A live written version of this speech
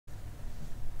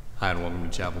Hi, and welcome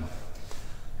to chapel.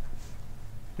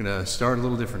 I'm going to start a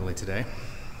little differently today.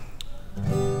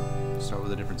 Start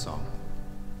with a different song.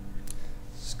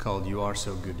 It's called You Are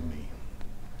So Good to Me.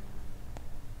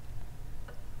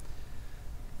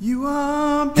 You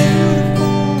are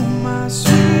beautiful, my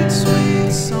sweet,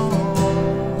 sweet song.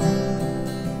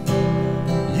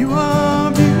 You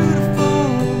are beautiful,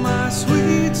 my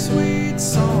sweet, sweet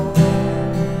song.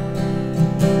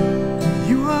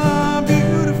 You are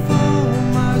beautiful,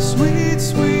 my sweet,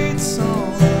 sweet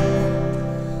song.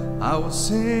 I will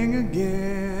sing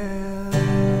again.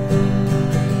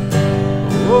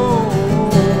 Oh,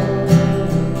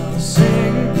 I'll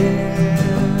sing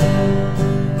again.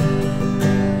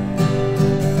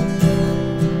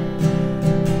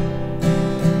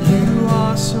 You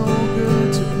are so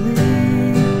good to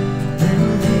me.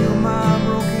 You heal my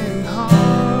broken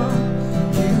heart.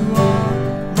 You are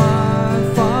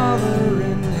my Father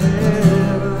in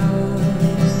heaven.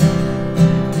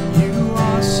 You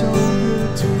are so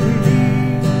good to me.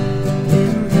 You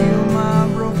heal my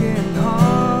broken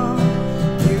heart.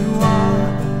 You are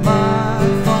my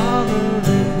Father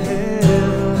in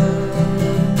heaven.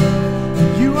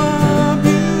 You are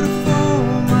beautiful,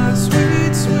 my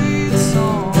sweet, sweet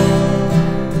song.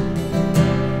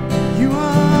 You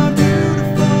are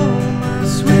beautiful, my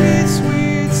sweet,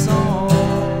 sweet song.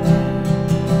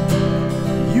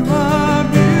 You are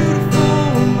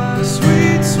beautiful, my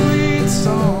sweet, sweet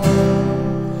song.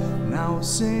 Now I'll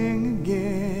sing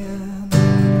again.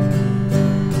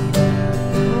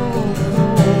 Oh,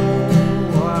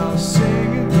 I'll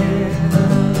sing again.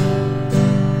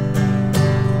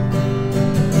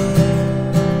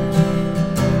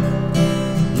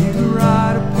 You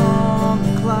ride upon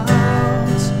the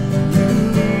clouds. You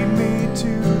lead me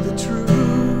to the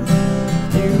truth.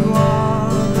 You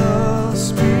are the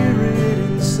Spirit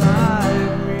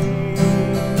inside me.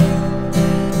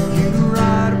 You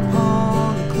ride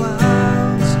upon the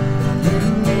clouds. You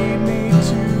lead me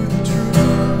to the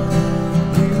truth.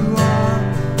 You are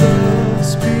the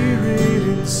Spirit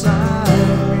inside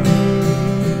me.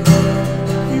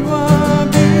 You are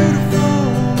beautiful,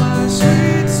 my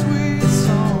sweet, sweet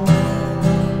song.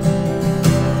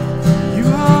 You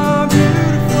are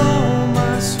beautiful,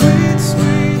 my sweet,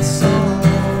 sweet song.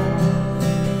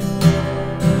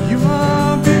 You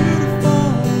are beautiful,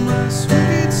 my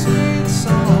sweet, sweet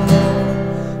song.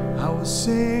 I will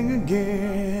sing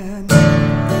again.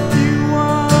 You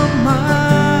are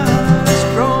my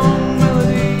strong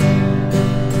melody.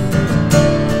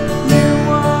 You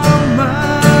are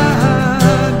my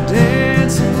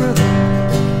dancing rhythm.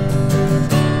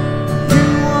 You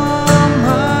are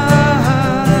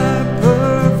my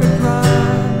perfect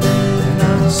rhyme, and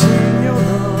I'll sing your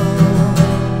love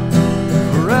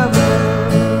forever.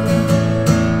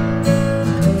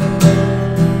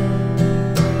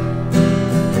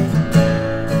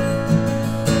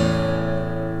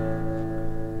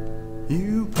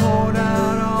 You poured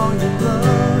out all your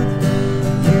blood.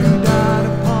 You died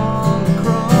upon the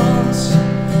cross.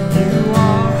 You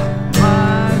are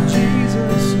my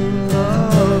Jesus who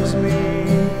loves me.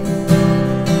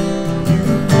 You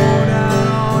poured out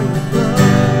all your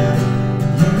blood.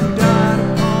 You died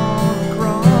upon the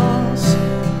cross.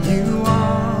 You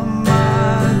are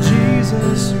my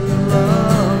Jesus who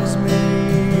loves me.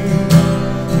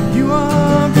 You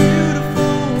are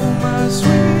beautiful, my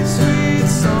sweet, sweet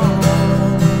song.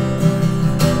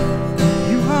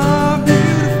 You are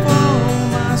beautiful,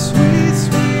 my sweet,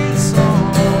 sweet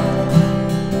song.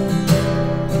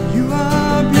 You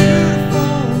are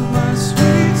beautiful, my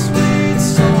sweet, sweet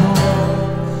song.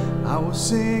 I will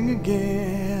sing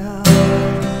again.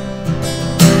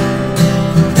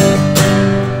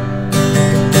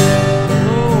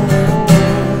 Oh,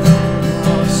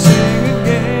 I'll sing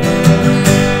again.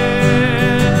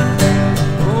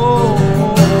 Oh,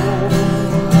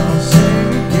 I'll sing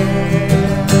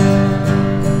again.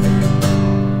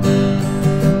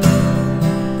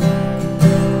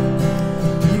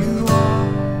 You are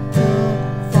the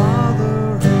Father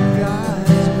who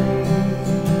guides me.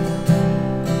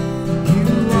 You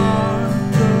are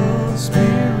the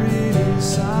Spirit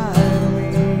inside me.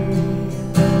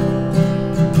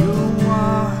 You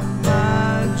are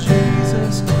my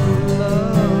Jesus who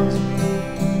loves me.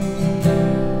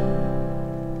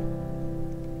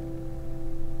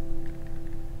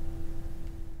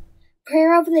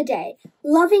 Prayer of the day.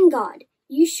 Loving God,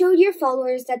 you showed your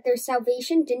followers that their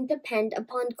salvation didn't depend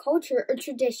upon culture or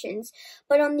traditions,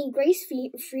 but on the grace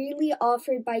freely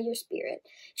offered by your Spirit.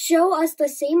 Show us the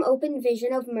same open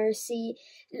vision of mercy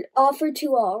offered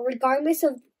to all, regardless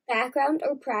of background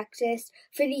or practice,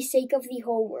 for the sake of the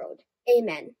whole world.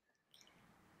 Amen.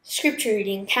 Scripture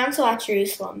reading, Council at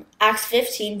Jerusalem, Acts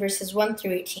 15, verses 1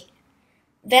 through 18.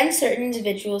 Then certain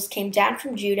individuals came down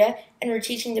from Judah and were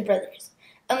teaching the brothers,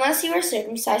 "Unless you are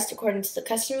circumcised according to the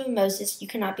custom of Moses, you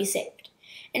cannot be saved."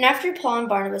 And after Paul and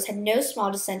Barnabas had no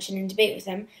small dissension and debate with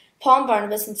them, Paul and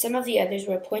Barnabas and some of the others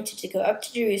were appointed to go up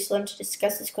to Jerusalem to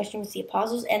discuss this question with the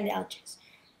apostles and the elders.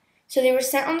 So they were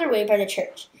sent on their way by the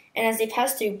church, and as they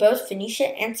passed through both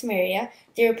Phoenicia and Samaria,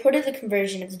 they reported the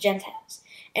conversion of the Gentiles,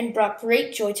 and brought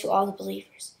great joy to all the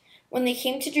believers. When they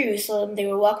came to Jerusalem, they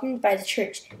were welcomed by the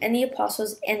church and the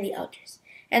apostles and the elders,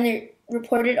 and they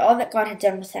reported all that God had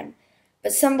done with them.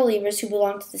 But some believers who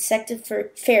belonged to the sect of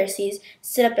Pharisees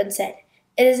stood up and said,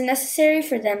 "It is necessary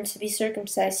for them to be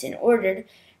circumcised in order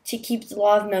to keep the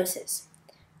law of Moses."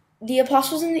 The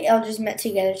apostles and the elders met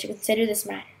together to consider this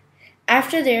matter.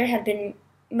 After there had been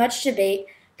much debate,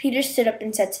 Peter stood up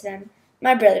and said to them,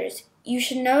 "My brothers, you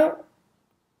should know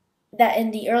that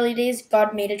in the early days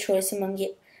God made a choice among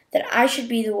you, that I should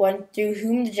be the one through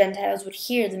whom the Gentiles would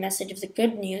hear the message of the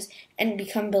good news and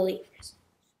become believers."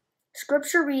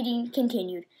 Scripture reading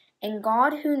continued. And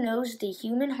God, who knows the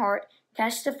human heart,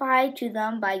 testified to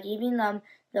them by giving them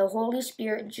the Holy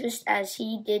Spirit just as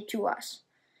he did to us.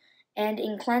 And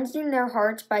in cleansing their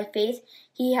hearts by faith,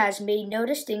 he has made no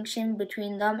distinction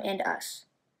between them and us.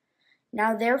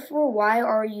 Now therefore, why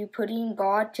are you putting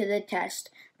God to the test,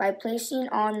 by placing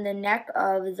on the neck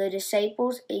of the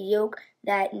disciples a yoke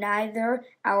that neither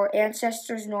our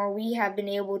ancestors nor we have been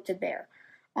able to bear?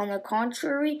 On the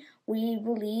contrary, we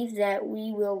believe that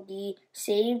we will be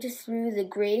saved through the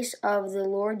grace of the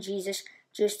Lord Jesus,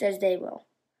 just as they will.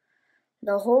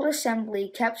 The whole assembly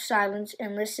kept silence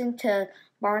and listened to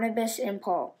Barnabas and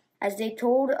Paul, as they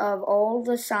told of all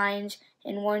the signs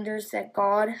and wonders that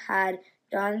God had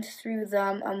done through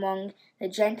them among the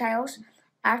Gentiles.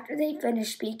 After they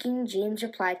finished speaking, James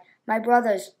replied, "My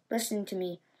brothers, listen to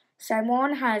me.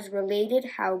 Simon has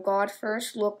related how God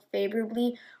first looked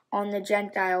favorably on the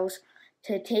Gentiles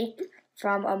to take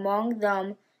from among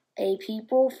them a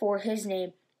people for his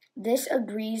name. This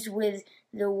agrees with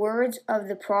the words of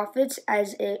the prophets,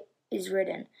 as it is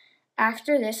written,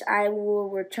 'After this I will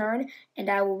return, and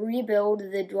I will rebuild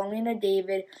the dwelling of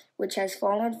David, which has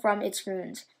fallen from its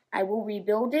ruins. I will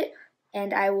rebuild it,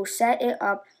 and I will set it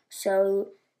up so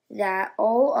that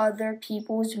all other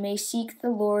peoples may seek the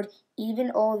Lord,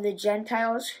 even all the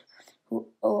Gentiles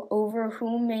over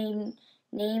whom my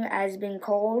name has been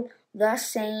called, thus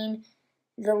saying,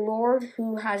 the Lord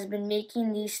who has been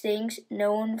making these things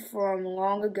known from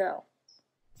long ago.'"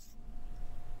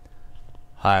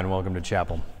 Hi, and welcome to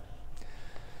Chapel.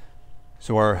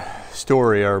 So our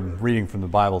story, our reading from the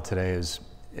Bible today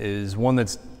is one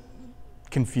that's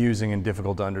confusing and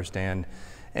difficult to understand.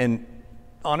 And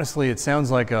honestly, it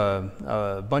sounds like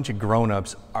a bunch of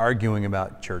grown-ups arguing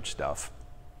about church stuff.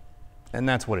 And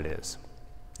that's what it is.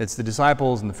 It's the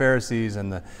disciples and the Pharisees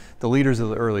and the leaders of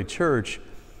the early church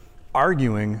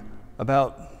arguing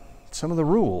about some of the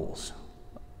rules,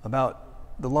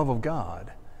 about the love of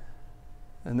God.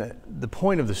 And the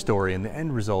point of the story and the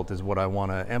end result is what I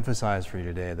want to emphasize for you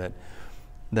today,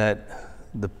 that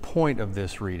the point of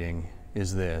this reading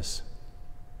is this: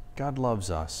 God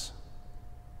loves us.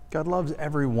 God loves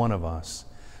every one of us.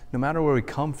 No matter where we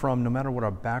come from, no matter what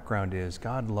our background is,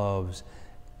 God loves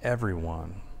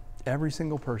everyone, every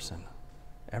single person,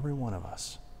 every one of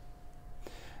us.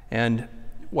 And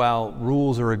while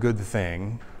rules are a good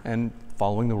thing, and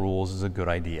following the rules is a good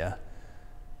idea,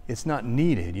 it's not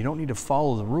needed. You don't need to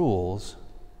follow the rules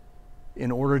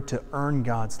in order to earn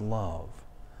God's love.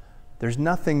 There's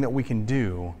nothing that we can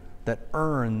do that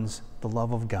earns the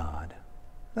love of God.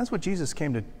 That's what Jesus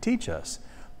came to teach us,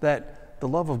 that the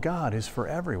love of God is for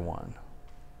everyone.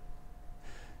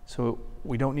 So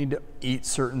we don't need to eat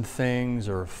certain things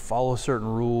or follow certain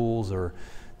rules or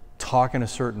talk in a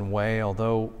certain way,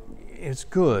 although it's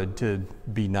good to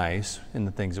be nice in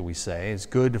the things that we say. It's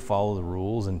good to follow the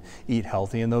rules and eat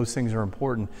healthy, and those things are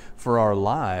important for our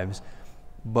lives.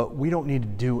 But we don't need to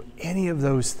do any of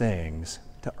those things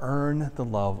to earn the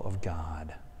love of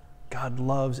God. God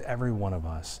loves every one of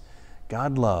us.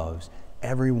 God loves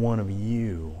every one of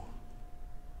you.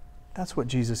 That's what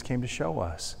Jesus came to show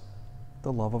us,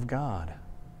 the love of God.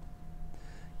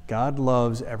 God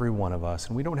loves every one of us,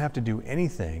 and we don't have to do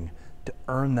anything to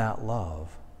earn that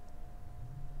love.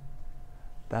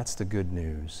 That's the good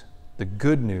news. The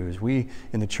good news,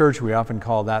 in the church, we often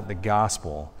call that the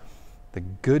gospel. The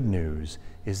good news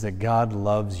is that God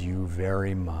loves you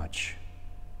very much.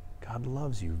 God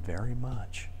loves you very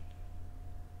much.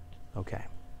 Okay,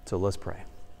 so let's pray.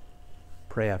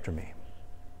 Pray after me.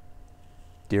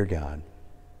 Dear God,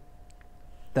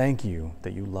 thank you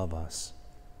that you love us.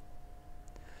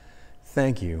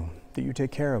 Thank you that you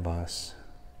take care of us.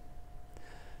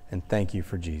 And thank you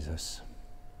for Jesus.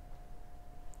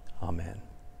 Amen.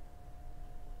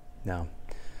 Now,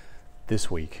 this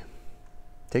week,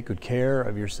 take good care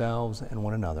of yourselves and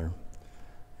one another.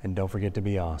 And don't forget to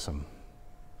be awesome.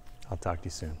 I'll talk to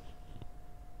you soon.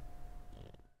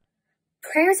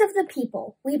 Prayers of the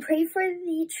people. We pray for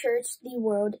the church, the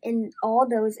world, and all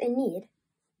those in need.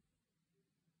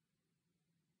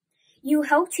 You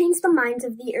help change the minds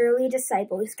of the early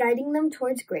disciples, guiding them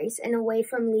towards grace and away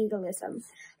from legalism.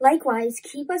 Likewise,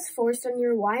 keep us forced on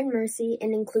your wide mercy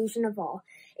and inclusion of all,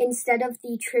 instead of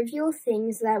the trivial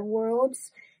things that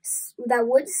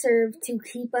would serve to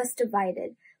keep us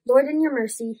divided. Lord, in your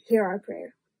mercy, hear our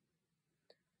prayer.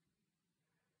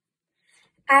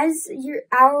 As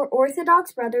our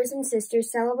Orthodox brothers and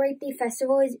sisters celebrate the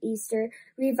festival of Easter,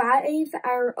 revive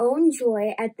our own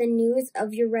joy at the news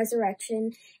of your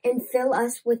resurrection and fill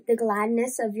us with the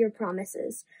gladness of your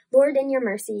promises. Lord, in your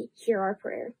mercy, hear our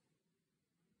prayer.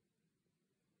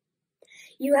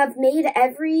 You have made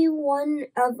every one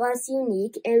of us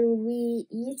unique, and we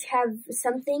each have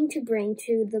something to bring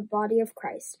to the body of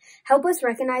Christ. Help us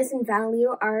recognize and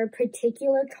value our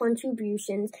particular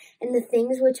contributions and the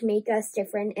things which make us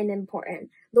different and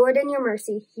important. Lord, in your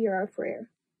mercy, hear our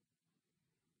prayer.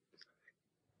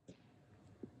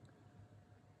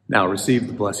 Now receive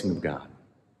the blessing of God.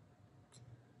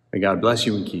 May God bless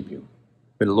you and keep you.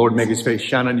 May the Lord make his face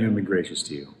shine on you and be gracious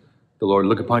to you. The Lord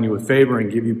look upon you with favor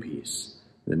and give you peace.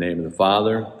 In the name of the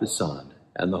Father, the Son,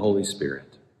 and the Holy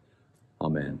Spirit.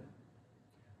 Amen.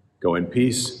 Go in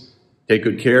peace, take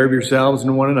good care of yourselves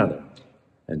and one another,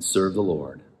 and serve the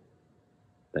Lord.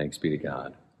 Thanks be to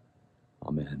God.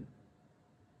 Amen.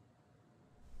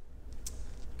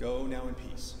 Go now in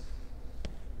peace.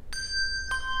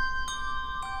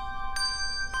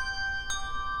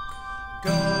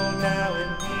 Go now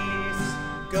in peace.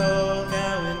 Go